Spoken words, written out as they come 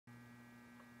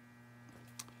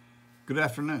Good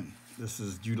afternoon. This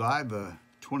is July the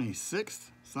 26th,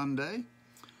 Sunday.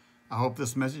 I hope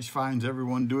this message finds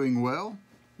everyone doing well.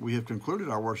 We have concluded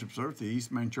our worship service at the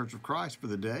East Main Church of Christ for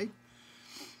the day.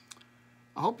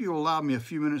 I hope you will allow me a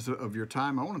few minutes of your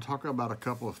time. I want to talk about a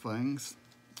couple of things.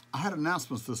 I had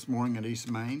announcements this morning at East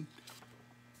Main,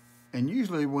 and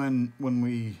usually when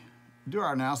we do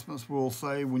our announcements, we'll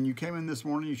say, when you came in this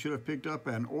morning, you should have picked up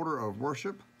an order of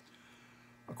worship.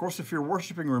 Of course, if you're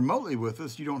worshiping remotely with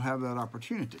us, you don't have that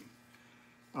opportunity.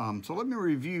 So let me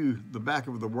review the back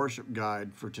of the worship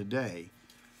guide for today.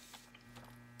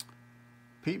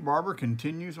 Pete Barber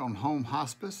continues on home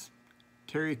hospice.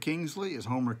 Terry Kingsley is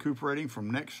home recuperating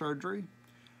from neck surgery.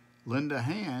 Linda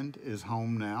Hand is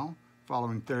home now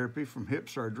following therapy from hip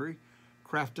surgery.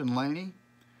 Crafton Laney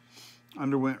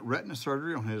underwent retina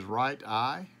surgery on his right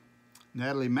eye.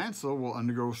 Natalie Mansell will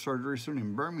undergo surgery soon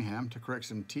in Birmingham to correct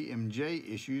some TMJ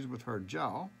issues with her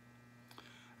jaw.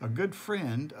 A good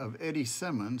friend of Eddie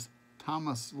Simmons,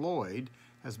 Thomas Lloyd,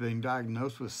 has been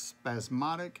diagnosed with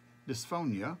spasmodic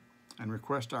dysphonia and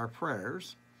requests our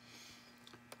prayers.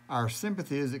 Our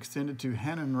sympathy is extended to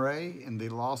Hannon Ray in the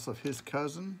loss of his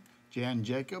cousin, Jan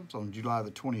Jacobs, on July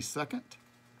the 22nd.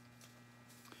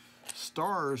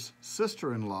 Starr's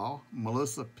sister-in-law,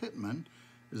 Melissa Pittman,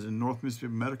 is in North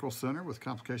Mississippi Medical Center with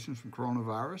complications from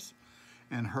coronavirus,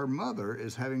 and her mother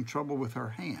is having trouble with her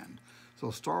hand.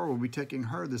 So Starr will be taking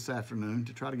her this afternoon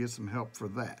to try to get some help for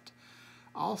that.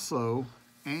 Also,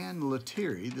 Ann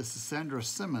Lettieri, this is Sandra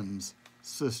Simmons'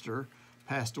 sister,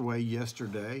 passed away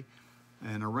yesterday,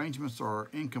 and arrangements are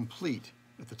incomplete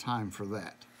at the time for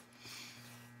that.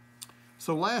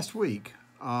 So last week,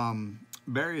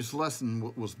 Barry's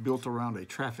lesson was built around a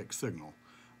traffic signal.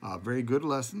 Very good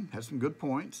lesson, had some good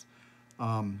points.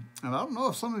 And I don't know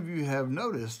if some of you have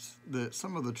noticed that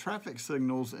some of the traffic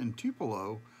signals in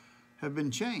Tupelo have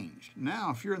been changed. Now,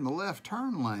 if you're in the left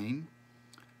turn lane,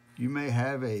 you may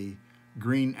have a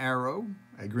green arrow,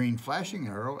 a green flashing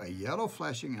arrow, a yellow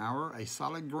flashing arrow, a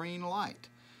solid green light.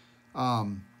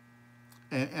 And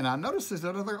I noticed this,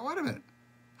 and I thought, wait a minute,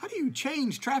 how do you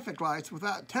change traffic lights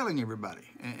without telling everybody?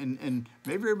 And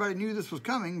maybe everybody knew this was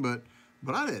coming, but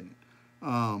I didn't.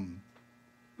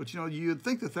 But you know, you'd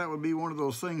think that would be one of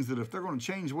those things that if they're going to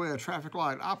change the way a traffic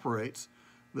light operates,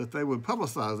 that they would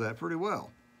publicize that pretty well.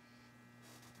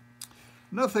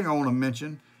 Another thing I want to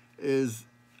mention is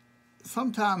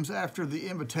sometimes after the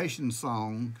invitation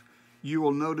song, you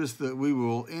will notice that we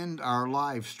will end our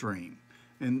live stream.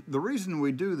 And the reason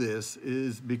we do this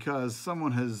is because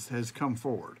someone has come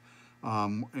forward.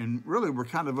 And really, we're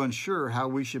kind of unsure how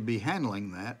we should be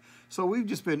handling that. So we've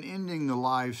just been ending the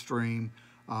live stream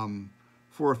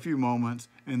for a few moments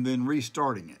and then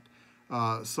restarting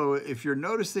it. So if you're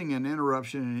noticing an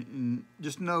interruption,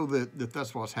 just know that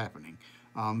that's what's happening.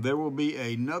 There will be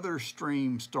another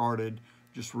stream started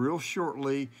just real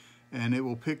shortly, and it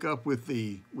will pick up with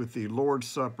the Lord's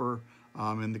Supper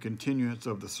and the continuance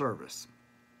of the service.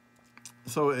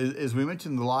 So as we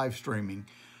mentioned the live streaming,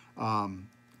 a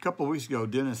couple of weeks ago,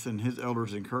 Dennis and his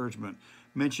elders' encouragement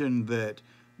mentioned that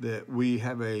we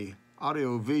have a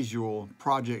audio-visual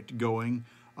project going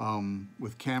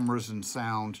with cameras and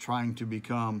sound, trying to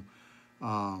become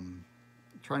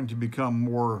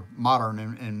more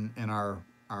modern in our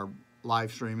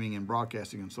live streaming and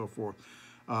broadcasting and so forth.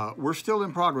 We're still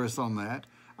in progress on that.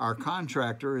 Our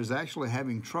contractor is actually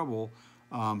having trouble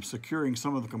securing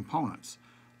some of the components.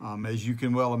 As you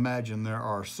can well imagine, there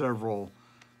are several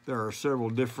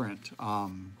different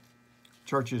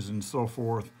churches and so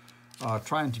forth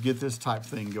trying to get this type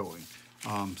thing going.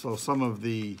 So some of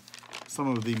the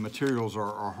materials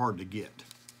are hard to get.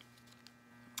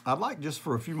 I'd like just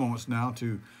for a few moments now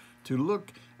to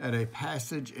look at a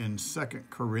passage in 2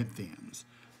 Corinthians.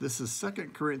 This is 2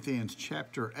 Corinthians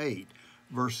chapter 8,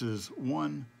 verses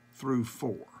 1 through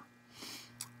 4.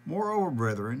 Moreover,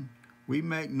 brethren, we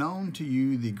make known to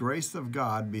you the grace of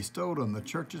God bestowed on the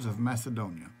churches of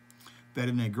Macedonia, that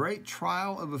in a great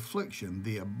trial of affliction,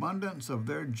 the abundance of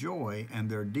their joy and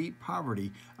their deep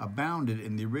poverty abounded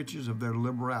in the riches of their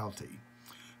liberality.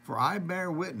 For I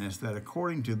bear witness that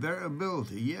according to their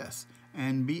ability, yes,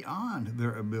 and beyond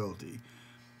their ability,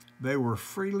 they were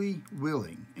freely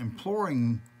willing,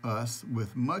 imploring us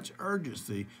with much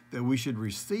urgency that we should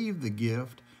receive the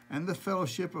gift and the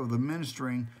fellowship of the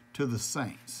ministering to the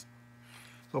saints.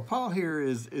 So Paul here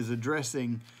is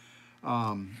addressing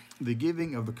the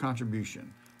giving of the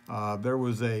contribution. There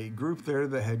was a group there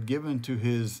that had given to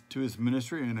his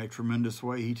ministry in a tremendous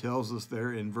way. He tells us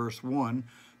there in verse 1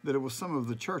 that it was some of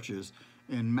the churches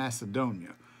in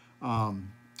Macedonia.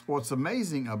 What's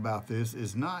amazing about this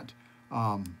is not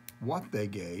what they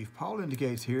gave. Paul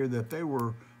indicates here that they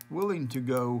were willing to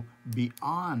go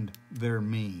beyond their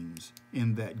means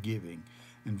in that giving.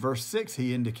 In verse 6,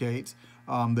 he indicates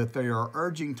that they are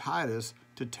urging Titus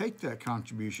to take that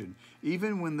contribution,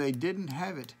 even when they didn't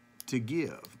have it to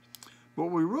give.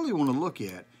 What we really want to look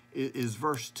at is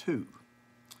verse 2.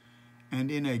 And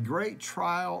in a great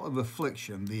trial of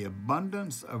affliction, the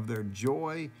abundance of their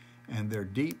joy and their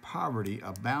deep poverty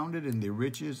abounded in the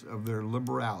riches of their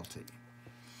liberality.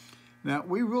 Now,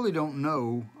 we really don't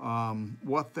know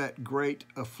what that great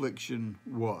affliction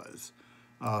was.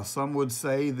 Some would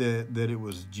say that it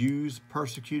was Jews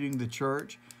persecuting the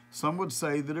church. Some would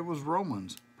say that it was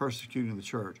Romans persecuting the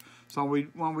church. So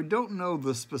while we don't know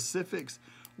the specifics,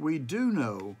 we do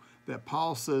know that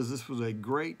Paul says this was a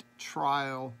great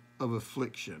trial of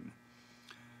affliction.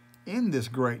 In this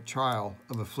great trial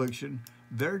of affliction,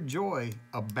 their joy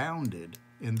abounded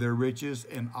in their riches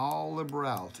and all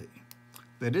liberality.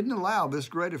 They didn't allow this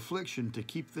great affliction to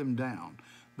keep them down.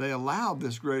 They allowed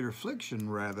this great affliction,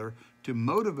 rather, to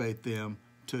motivate them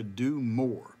to do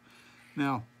more.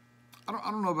 Now,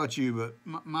 I don't know about you,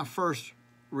 but my first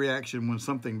reaction when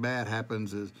something bad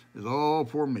happens is oh,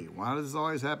 poor me. Why does this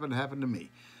always happen to me?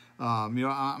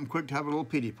 I'm quick to have a little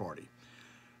pity party.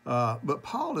 But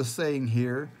Paul is saying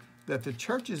here that the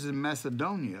churches in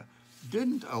Macedonia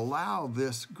didn't allow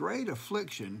this great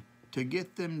affliction to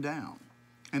get them down.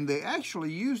 And they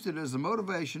actually used it as a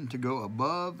motivation to go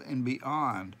above and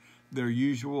beyond their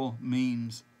usual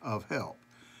means of help.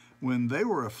 When they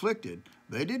were afflicted,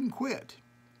 they didn't quit.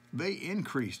 They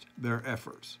increased their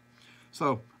efforts.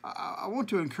 So I want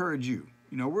to encourage you.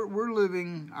 We're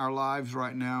living our lives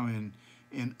right now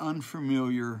in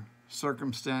unfamiliar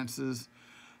circumstances.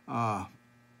 We're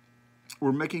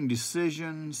making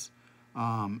decisions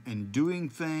and doing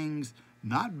things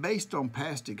not based on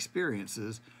past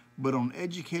experiences, but on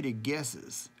educated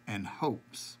guesses and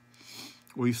hopes.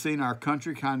 We've seen our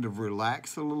country kind of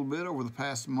relax a little bit over the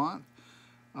past month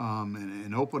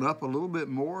and open up a little bit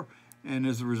more. And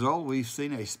as a result, we've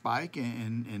seen a spike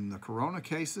in the corona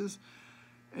cases.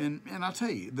 And I'll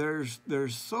tell you,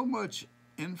 there's so much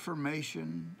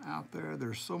information out there.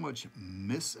 There's so much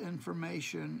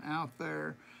misinformation out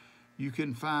there. You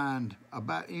can find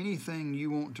about anything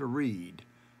you want to read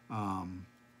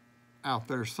out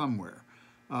there somewhere.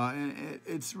 And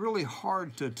it's really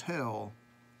hard to tell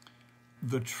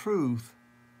the truth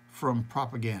from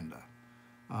propaganda.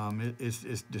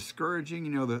 It's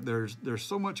discouraging, that there's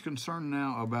so much concern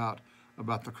now about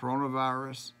the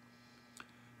coronavirus.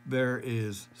 There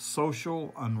is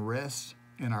social unrest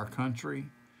in our country.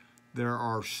 There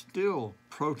are still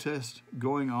protests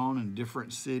going on in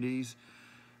different cities.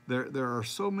 There are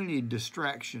so many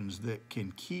distractions that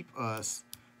can keep us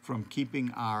from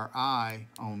keeping our eye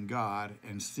on God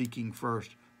and seeking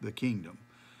first the kingdom.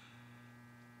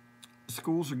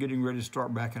 Schools are getting ready to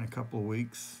start back in a couple of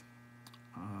weeks.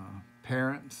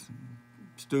 Parents,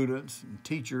 students, and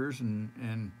teachers,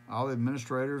 and all the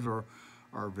administrators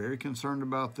are very concerned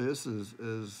about this,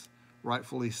 as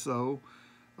rightfully so.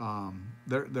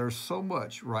 There's so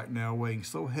much right now weighing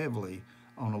so heavily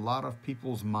on a lot of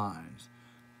people's minds.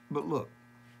 But look,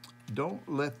 don't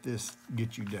let this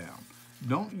get you down.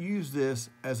 Don't use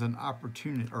this as an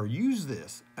opportunity, or use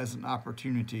this as an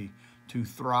opportunity to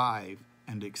thrive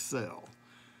and excel.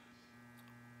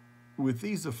 With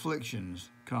these afflictions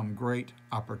come great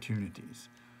opportunities.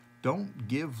 Don't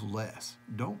give less.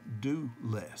 Don't do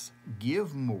less.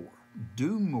 Give more.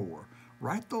 Do more.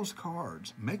 Write those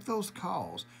cards. Make those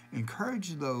calls.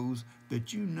 Encourage those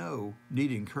that you know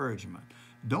need encouragement.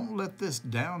 Don't let this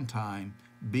downtime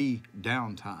be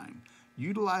downtime.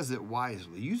 Utilize it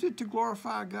wisely. Use it to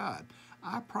glorify God.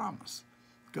 I promise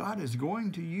God is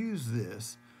going to use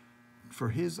this for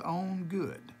His own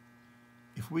good.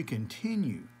 If we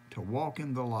continue to walk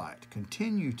in the light,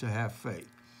 continue to have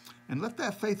faith, and let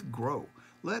that faith grow.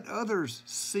 Let others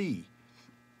see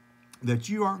that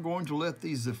you aren't going to let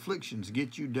these afflictions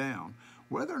get you down.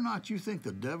 Whether or not you think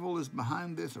the devil is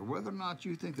behind this, or whether or not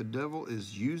you think the devil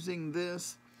is using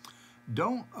this,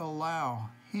 don't allow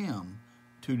him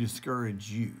to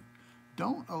discourage you.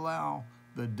 Don't allow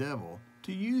the devil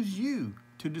to use you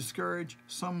to discourage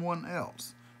someone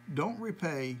else. Don't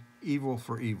repay evil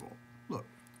for evil. Look,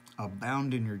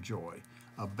 abound in your joy,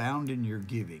 abound in your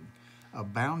giving,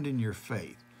 abound in your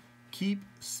faith. Keep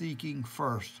seeking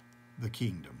first the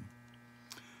kingdom.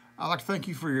 I'd like to thank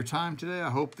you for your time today. I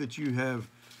hope that you have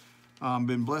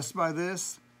been blessed by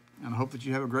this, and I hope that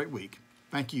you have a great week.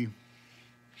 Thank you.